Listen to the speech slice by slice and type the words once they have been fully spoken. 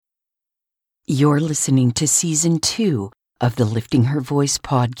You're listening to Season 2 of the Lifting Her Voice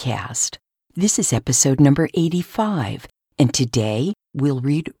podcast. This is episode number 85, and today we'll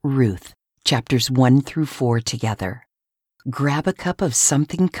read Ruth, chapters 1 through 4 together. Grab a cup of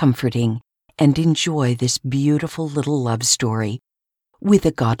something comforting and enjoy this beautiful little love story with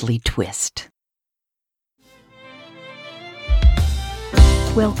a godly twist.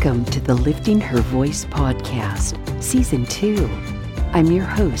 Welcome to the Lifting Her Voice podcast, Season 2. I'm your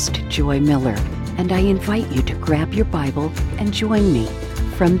host, Joy Miller, and I invite you to grab your Bible and join me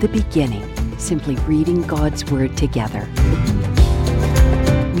from the beginning, simply reading God's Word together.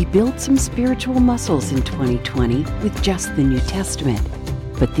 We built some spiritual muscles in 2020 with just the New Testament,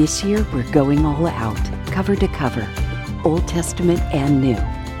 but this year we're going all out, cover to cover, Old Testament and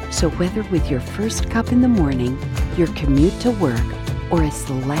New. So whether with your first cup in the morning, your commute to work, or as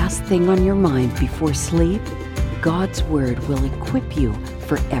the last thing on your mind before sleep, God's Word will equip you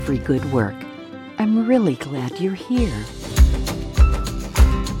for every good work. I'm really glad you're here.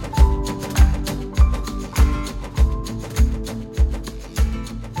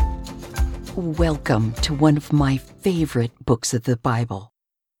 Welcome to one of my favorite books of the Bible.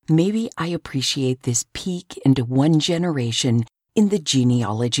 Maybe I appreciate this peek into one generation in the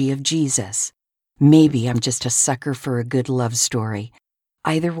genealogy of Jesus. Maybe I'm just a sucker for a good love story.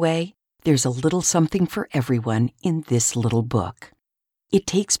 Either way, there's a little something for everyone in this little book. It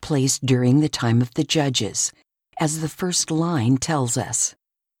takes place during the time of the Judges, as the first line tells us,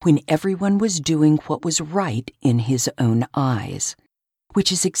 when everyone was doing what was right in his own eyes,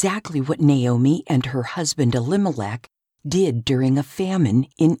 which is exactly what Naomi and her husband Elimelech did during a famine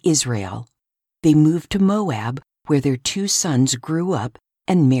in Israel. They moved to Moab, where their 2 sons grew up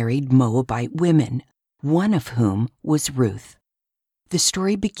and married Moabite women, one of whom was Ruth. The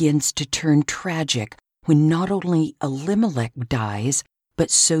story begins to turn tragic when not only Elimelech dies, but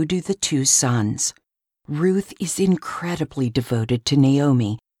so do the 2 sons. Ruth is incredibly devoted to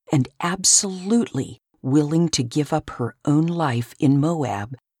Naomi and absolutely willing to give up her own life in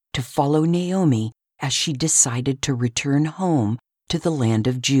Moab to follow Naomi as she decided to return home to the land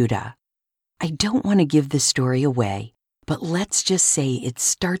of Judah. I don't want to give the story away, but let's just say it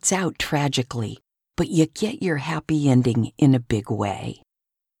starts out tragically, but you get your happy ending in a big way.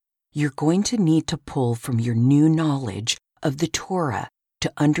 You're going to need to pull from your new knowledge of the Torah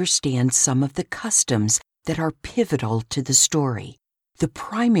to understand some of the customs that are pivotal to the story, the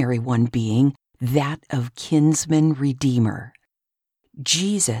primary one being that of kinsman redeemer.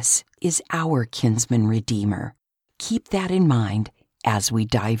 Jesus is our kinsman redeemer. Keep that in mind as we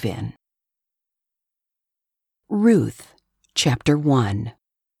dive in. Ruth, chapter 1.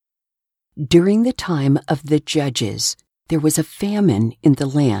 During the time of the Judges, there was a famine in the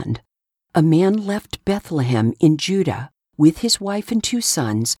land. A man left Bethlehem in Judah with his wife and 2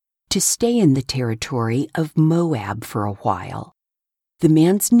 sons to stay in the territory of Moab for a while. The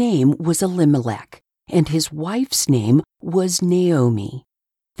man's name was Elimelech, and his wife's name was Naomi.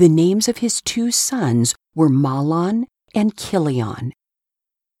 The names of his 2 sons were Mahlon and Chilion.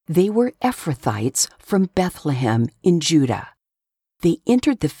 They were Ephrathites from Bethlehem in Judah. They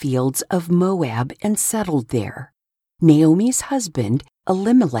entered the fields of Moab and settled there. Naomi's husband,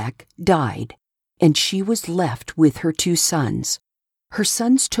 Elimelech, died, and she was left with her 2 sons. Her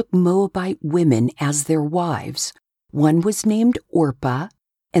sons took Moabite women as their wives. One was named Orpah,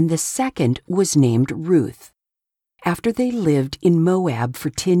 and the second was named Ruth. After they lived in Moab for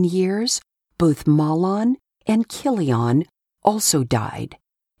 10 years, both Mahlon and Chilion also died,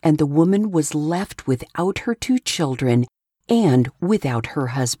 and the woman was left without her 2 children and without her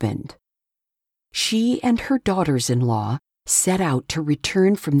husband. She and her daughters-in-law set out to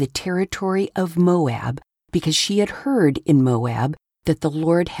return from the territory of Moab because she had heard in Moab that the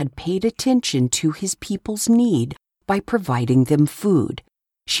Lord had paid attention to his people's need by providing them food.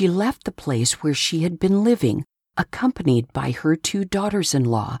 She left the place where she had been living, accompanied by her 2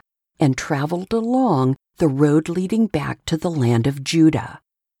 daughters-in-law, and traveled along the road leading back to the land of Judah.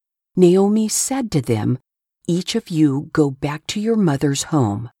 Naomi said to them, "Each of you go back to your mother's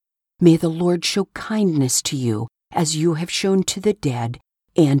home. May the Lord show kindness to you as you have shown to the dead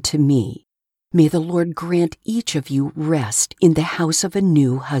and to me. May the Lord grant each of you rest in the house of a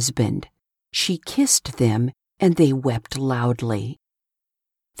new husband." She kissed them, and they wept loudly.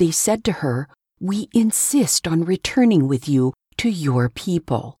 They said to her, "We insist on returning with you to your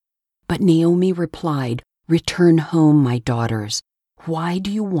people." But Naomi replied, "Return home, my daughters. Why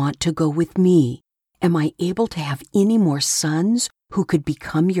do you want to go with me? Am I able to have any more sons who could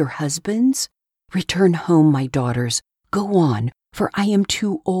become your husbands? Return home, my daughters. Go on, for I am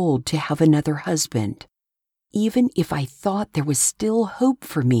too old to have another husband. Even if I thought there was still hope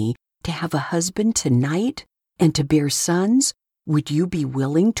for me, to have a husband tonight and to bear sons? Would you be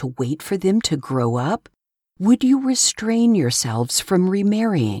willing to wait for them to grow up? Would you restrain yourselves from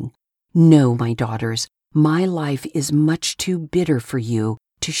remarrying? No, my daughters, my life is much too bitter for you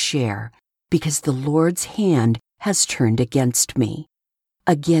to share, because the Lord's hand has turned against me."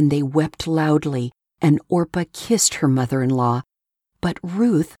 Again they wept loudly, and Orpah kissed her mother-in-law, but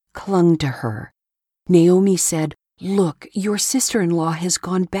Ruth clung to her. Naomi said, "Look, your sister-in-law has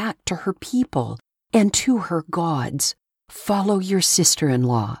gone back to her people and to her gods. Follow your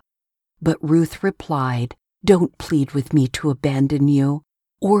sister-in-law." But Ruth replied, "Don't plead with me to abandon you,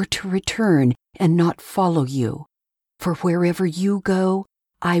 or to return and not follow you. For wherever you go,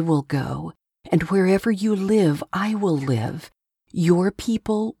 I will go, and wherever you live, I will live. Your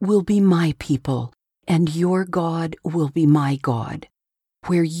people will be my people, and your God will be my God.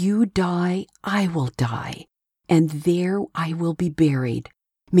 Where you die, I will die, and there I will be buried.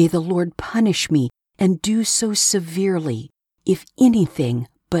 May the Lord punish me and do so severely, if anything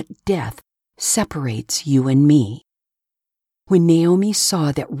but death separates you and me." When Naomi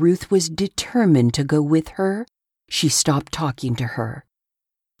saw that Ruth was determined to go with her, she stopped talking to her.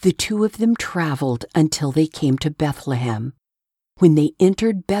 The two of them traveled until they came to Bethlehem. When they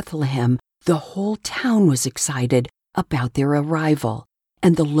entered Bethlehem, the whole town was excited about their arrival,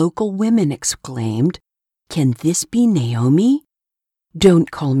 and the local women exclaimed, "Can this be Naomi?" "Don't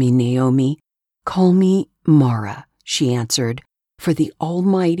call me Naomi. Call me Mara," she answered, "for the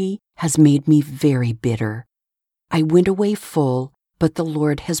Almighty has made me very bitter. I went away full, but the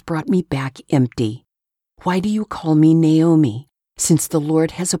Lord has brought me back empty. Why do you call me Naomi, since the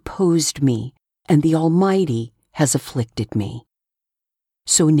Lord has opposed me, and the Almighty has afflicted me?"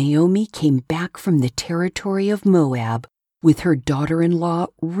 So Naomi came back from the territory of Moab with her daughter-in-law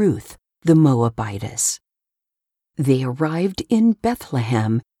Ruth the Moabitess. They arrived in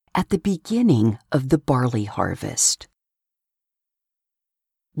Bethlehem at the beginning of the barley harvest.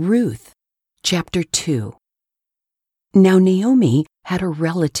 Ruth, chapter 2. Now Naomi had a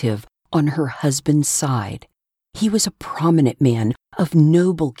relative on her husband's side. He was a prominent man of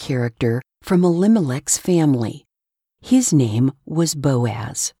noble character from Elimelech's family. His name was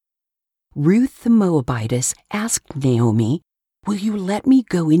Boaz. Ruth the Moabitess asked Naomi, "Will you let me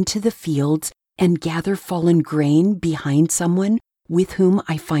go into the fields and gather fallen grain behind someone with whom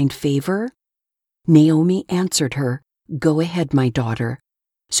I find favor?" Naomi answered her, "Go ahead, my daughter."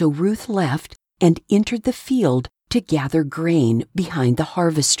 So Ruth left and entered the field to gather grain behind the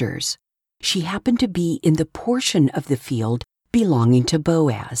harvesters. She happened to be in the portion of the field belonging to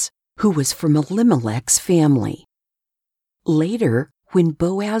Boaz, who was from Elimelech's family. Later, when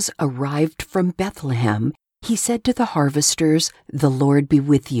Boaz arrived from Bethlehem, he said to the harvesters, "The Lord be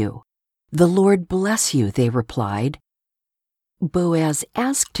with you." "The Lord bless you," they replied. Boaz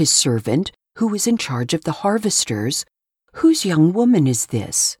asked his servant, who was in charge of the harvesters, "Whose young woman is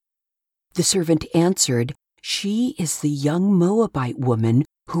this?" The servant answered, "She is the young Moabite woman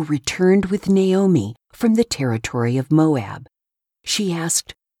who returned with Naomi from the territory of Moab. She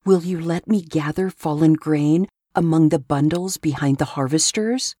asked, 'Will you let me gather fallen grain among the bundles behind the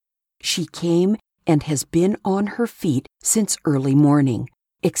harvesters?' She came and has been on her feet since early morning,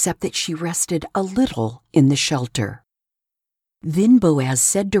 except that she rested a little in the shelter." Then Boaz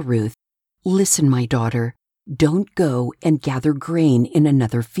said to Ruth, "Listen, my daughter, don't go and gather grain in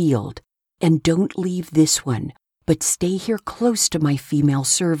another field, and don't leave this one, but stay here close to my female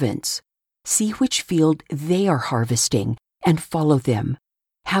servants. See which field they are harvesting, and follow them.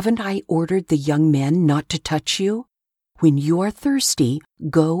 Haven't I ordered the young men not to touch you? When you are thirsty,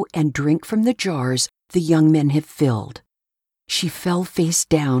 go and drink from the jars the young men have filled." She fell face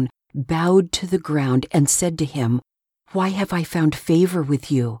down, bowed to the ground, and said to him, "Why have I found favor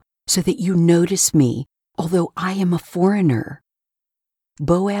with you, so that you notice me, although I am a foreigner?"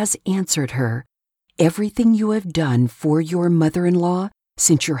 Boaz answered her, "Everything you have done for your mother-in-law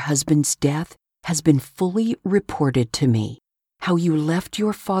since your husband's death has been fully reported to me. How you left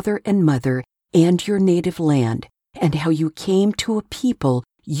your father and mother and your native land, and how you came to a people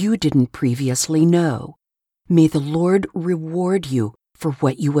you didn't previously know. May the Lord reward you for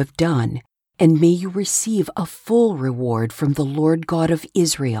what you have done, and may you receive a full reward from the Lord God of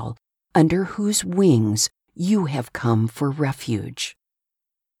Israel, under whose wings you have come for refuge."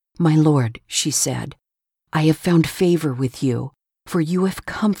 "My lord," she said, "I have found favor with you, for you have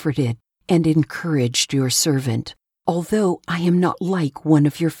comforted and encouraged your servant, although I am not like one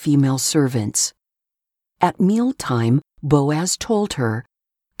of your female servants." At mealtime, Boaz told her,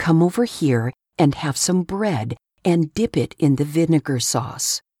 "Come over here and have some bread and dip it in the vinegar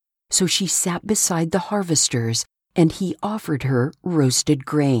sauce." So she sat beside the harvesters, and he offered her roasted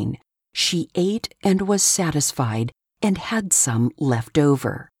grain, She ate and was satisfied and had some left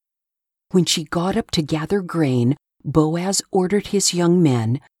over. When she got up to gather grain, Boaz ordered his young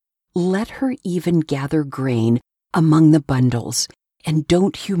men, "Let her even gather grain among the bundles, and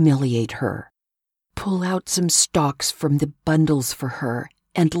don't humiliate her. Pull out some stalks from the bundles for her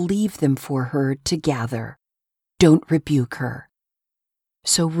and leave them for her to gather. Don't rebuke her."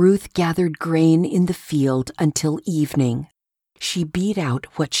 So Ruth gathered grain in the field until evening. She beat out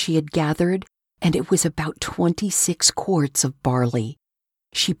what she had gathered, and it was about 26 quarts of barley.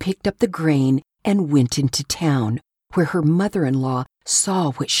 She picked up the grain and went into town, where her mother-in-law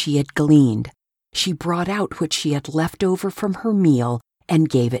saw what she had gleaned. She brought out what she had left over from her meal and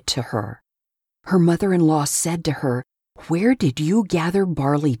gave it to her. Her mother-in-law said to her, "Where did you gather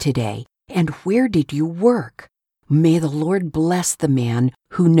barley today, and where did you work? May the Lord bless the man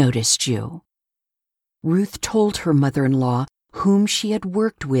who noticed you." Ruth told her mother-in-law whom she had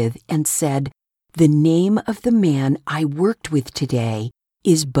worked with and said, "The name of the man I worked with today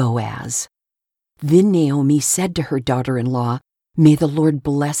is Boaz." Then Naomi said to her daughter-in-law, "May the Lord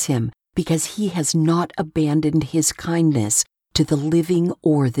bless him, because he has not abandoned his kindness to the living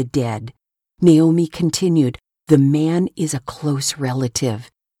or the dead." Naomi continued, "The man is a close relative.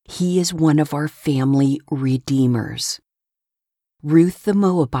 He is one of our family redeemers." Ruth the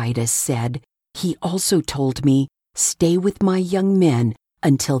Moabitess said, "He also told me, 'Stay with my young men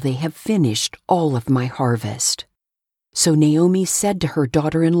until they have finished all of my harvest.'" So Naomi said to her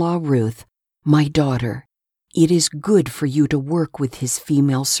daughter-in-law Ruth, "My daughter, it is good for you to work with his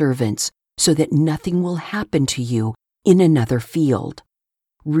female servants, so that nothing will happen to you in another field."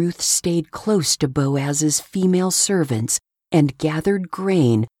 Ruth stayed close to Boaz's female servants and gathered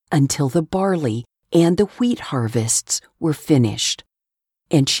grain until the barley and the wheat harvests were finished.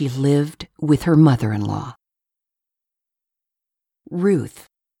 And she lived with her mother-in-law. Ruth,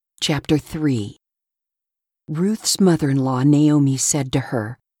 chapter 3. Ruth's mother-in-law Naomi said to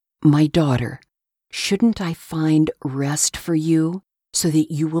her, "My daughter, shouldn't I find rest for you so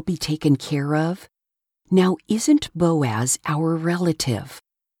that you will be taken care of? Now isn't Boaz our relative?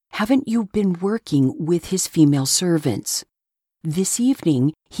 Haven't you been working with his female servants? This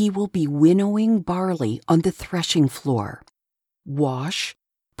evening he will be winnowing barley on the threshing floor. Wash,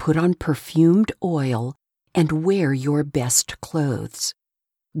 put on perfumed oil, and wear your best clothes.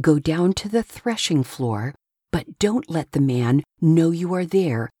 Go down to the threshing floor, but don't let the man know you are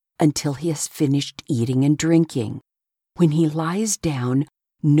there until he has finished eating and drinking. When he lies down,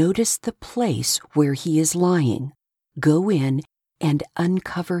 notice the place where he is lying. Go in and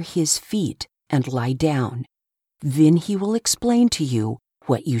uncover his feet and lie down. Then he will explain to you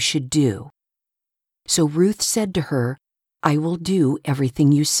what you should do." So Ruth said to her, "I will do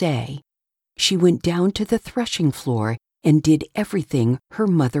everything you say." She went down to the threshing floor and did everything her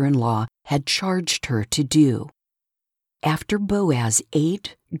mother-in-law had charged her to do. After Boaz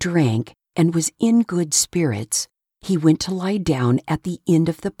ate, drank, and was in good spirits, he went to lie down at the end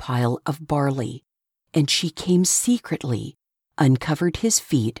of the pile of barley, and she came secretly, uncovered his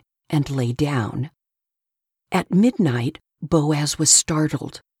feet, and lay down. At midnight, Boaz was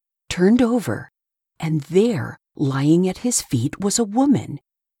startled, turned over, and there, lying at his feet, was a woman.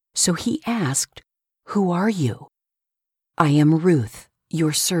 So he asked, "Who are you?" "I am Ruth,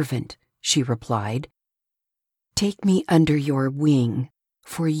 your servant," she replied. "Take me under your wing,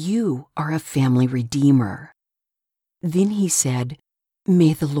 for you are a family redeemer." Then he said,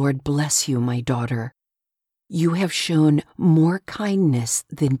 "May the Lord bless you, my daughter. You have shown more kindness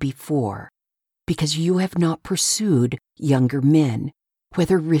than before, because you have not pursued younger men,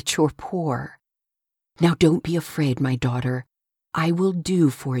 whether rich or poor. Now don't be afraid, my daughter. I will do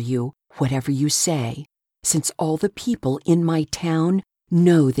for you whatever you say, since all the people in my town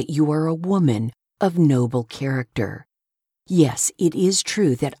know that you are a woman of noble character. Yes, it is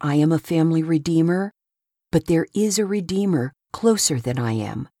true that I am a family redeemer, but there is a redeemer closer than I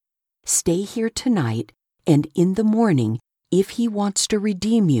am. Stay here tonight, and in the morning, if he wants to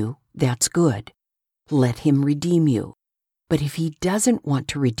redeem you, that's good. Let him redeem you. But if he doesn't want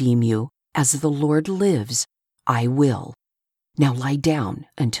to redeem you, as the Lord lives, I will. Now lie down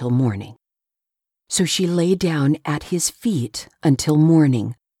until morning." So she lay down at his feet until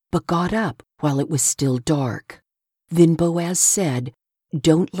morning, but got up while it was still dark. Then Boaz said,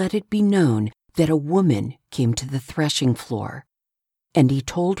 "Don't let it be known that a woman came to the threshing floor." And he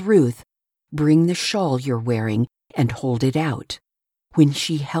told Ruth, "Bring the shawl you're wearing and hold it out." When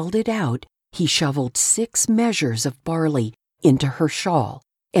she held it out, he shoveled 6 measures of barley into her shawl,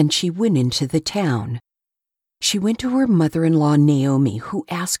 and she went into the town. She went to her mother-in-law Naomi, who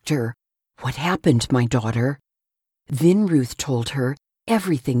asked her, "What happened, my daughter?" Then Ruth told her,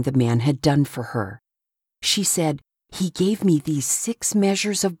 everything the man had done for her. She said, "He gave me these 6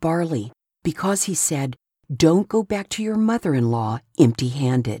 measures of barley because he said, 'Don't go back to your mother-in-law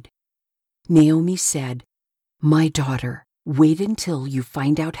empty-handed.'" Naomi said, "My daughter, wait until you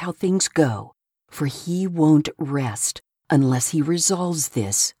find out how things go, for he won't rest unless he resolves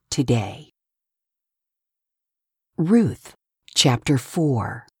this today." Ruth, chapter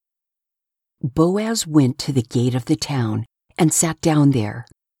 4. Boaz went to the gate of the town and sat down there.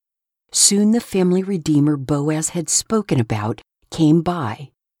 Soon the family redeemer Boaz had spoken about came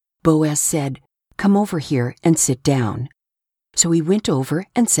by. Boaz said, "Come over here and sit down." So he went over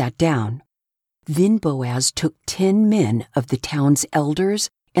and sat down. Then Boaz took 10 men of the town's elders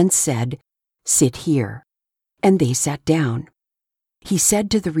and said, "Sit here." And they sat down. He said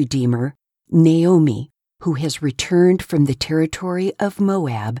to the Redeemer, "Naomi, who has returned from the territory of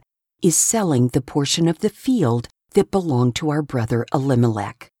Moab, is selling the portion of the field that belonged to our brother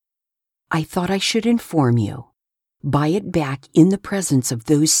Elimelech. I thought I should inform you. Buy it back in the presence of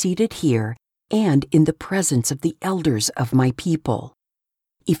those seated here and in the presence of the elders of my people.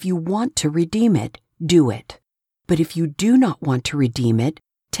 If you want to redeem it, do it. But if you do not want to redeem it,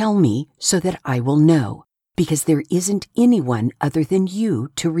 tell me so that I will know, because there isn't anyone other than you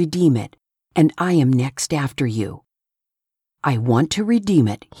to redeem it, and I am next after you." "I want to redeem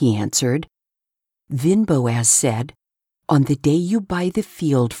it," he answered. Then Boaz said, "On the day you buy the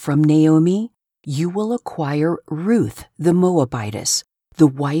field from Naomi, you will acquire Ruth the Moabitess, the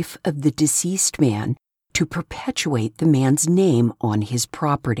wife of the deceased man, to perpetuate the man's name on his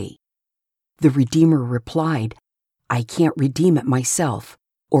property." The Redeemer replied, "I can't redeem it myself,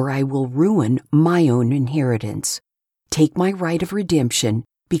 or I will ruin my own inheritance. Take my right of redemption,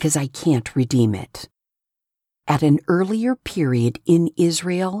 because I can't redeem it." At an earlier period in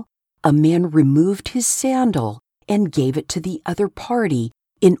Israel, a man removed his sandal and gave it to the other party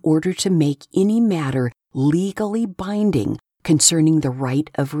in order to make any matter legally binding concerning the right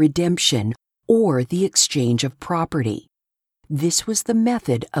of redemption or the exchange of property. This was the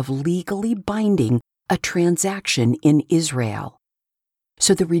method of legally binding a transaction in Israel.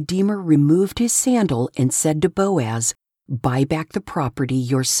 So the Redeemer removed his sandal and said to Boaz, "Buy back the property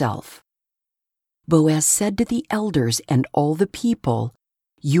yourself." Boaz said to the elders and all the people,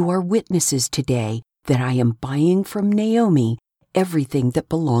 "You are witnesses today that I am buying from Naomi everything that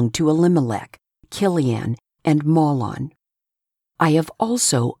belonged to Elimelech, Kilian, and Mahlon. I have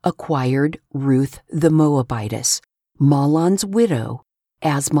also acquired Ruth the Moabitess, Mahlon's widow,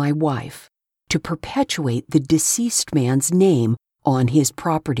 as my wife, to perpetuate the deceased man's name on his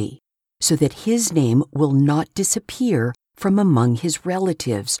property, so that his name will not disappear from among his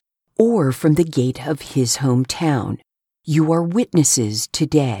relatives or from the gate of his hometown. You are witnesses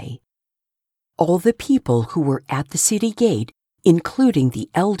today." All the people who were at the city gate, including the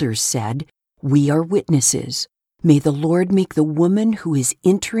elders, said, "We are witnesses. May the Lord make the woman who is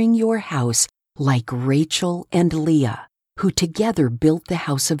entering your house like Rachel and Leah, who together built the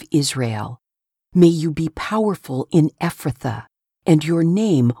house of Israel. May you be powerful in Ephrathah, and your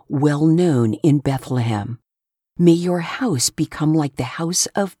name well known in Bethlehem. May your house become like the house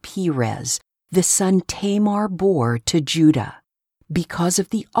of Perez, the son Tamar bore to Judah, because of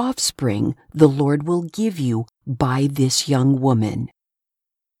the offspring the Lord will give you by this young woman."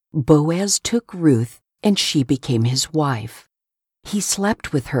 Boaz took Ruth, and she became his wife. He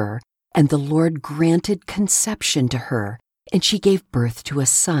slept with her, and the Lord granted conception to her, and she gave birth to a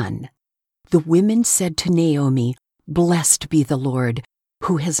son. The women said to Naomi, "Blessed be the Lord,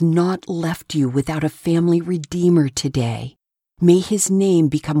 who has not left you without a family redeemer today. May his name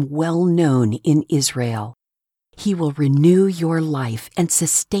become well known in Israel. He will renew your life and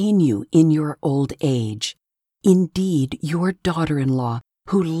sustain you in your old age. Indeed, your daughter-in-law,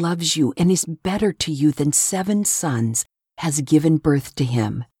 who loves you and is better to you than 7 sons, has given birth to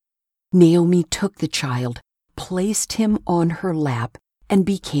him." Naomi took the child, placed him on her lap, and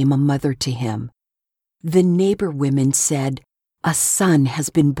became a mother to him. The neighbor women said, "A son has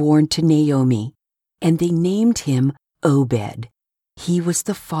been born to Naomi," and they named him Obed. He was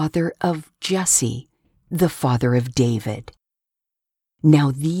the father of Jesse, the father of David.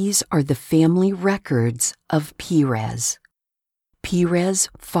 Now these are the family records of Perez. Perez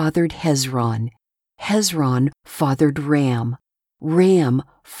fathered Hezron. Hezron fathered Ram. Ram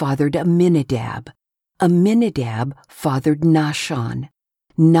fathered Amminadab. Amminadab fathered Nahshon.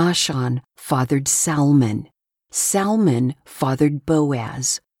 Nahshon fathered Salmon. Salmon fathered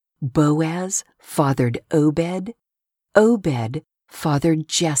Boaz. Boaz fathered Obed. Obed fathered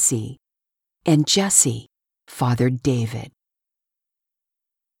Jesse. And Jesse fathered David.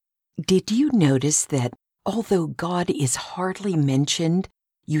 Did you notice that Although God is hardly mentioned,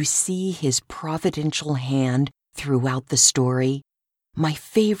 you see his providential hand throughout the story. My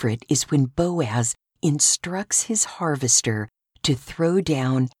favorite is when Boaz instructs his harvester to throw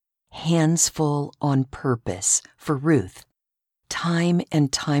down hands full on purpose for Ruth. Time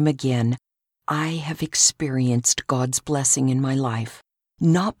and time again, I have experienced God's blessing in my life,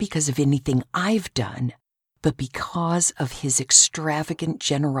 not because of anything I've done, but because of his extravagant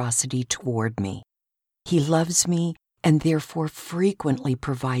generosity toward me. He loves me and therefore frequently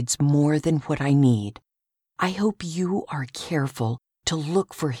provides more than what I need. I hope you are careful to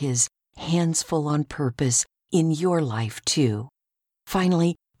look for his hands full on purpose in your life too.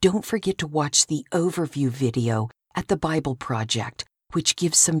 Finally, don't forget to watch the overview video at the Bible Project, which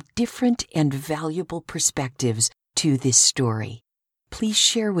gives some different and valuable perspectives to this story. Please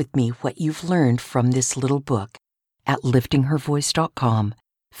share with me what you've learned from this little book at liftinghervoice.com,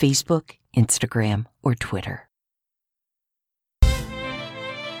 Facebook, Instagram, or Twitter.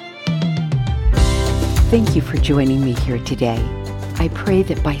 Thank you for joining me here today. I pray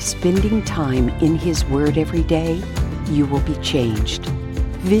that by spending time in His Word every day, you will be changed.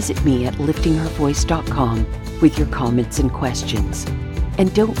 Visit me at liftinghervoice.com with your comments and questions.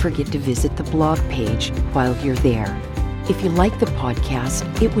 And don't forget to visit the blog page while you're there. If you like the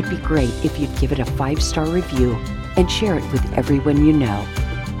podcast, it would be great if you'd give it a 5-star review and share it with everyone you know.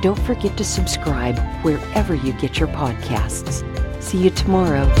 Don't forget to subscribe wherever you get your podcasts. See you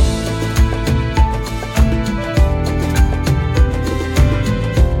tomorrow.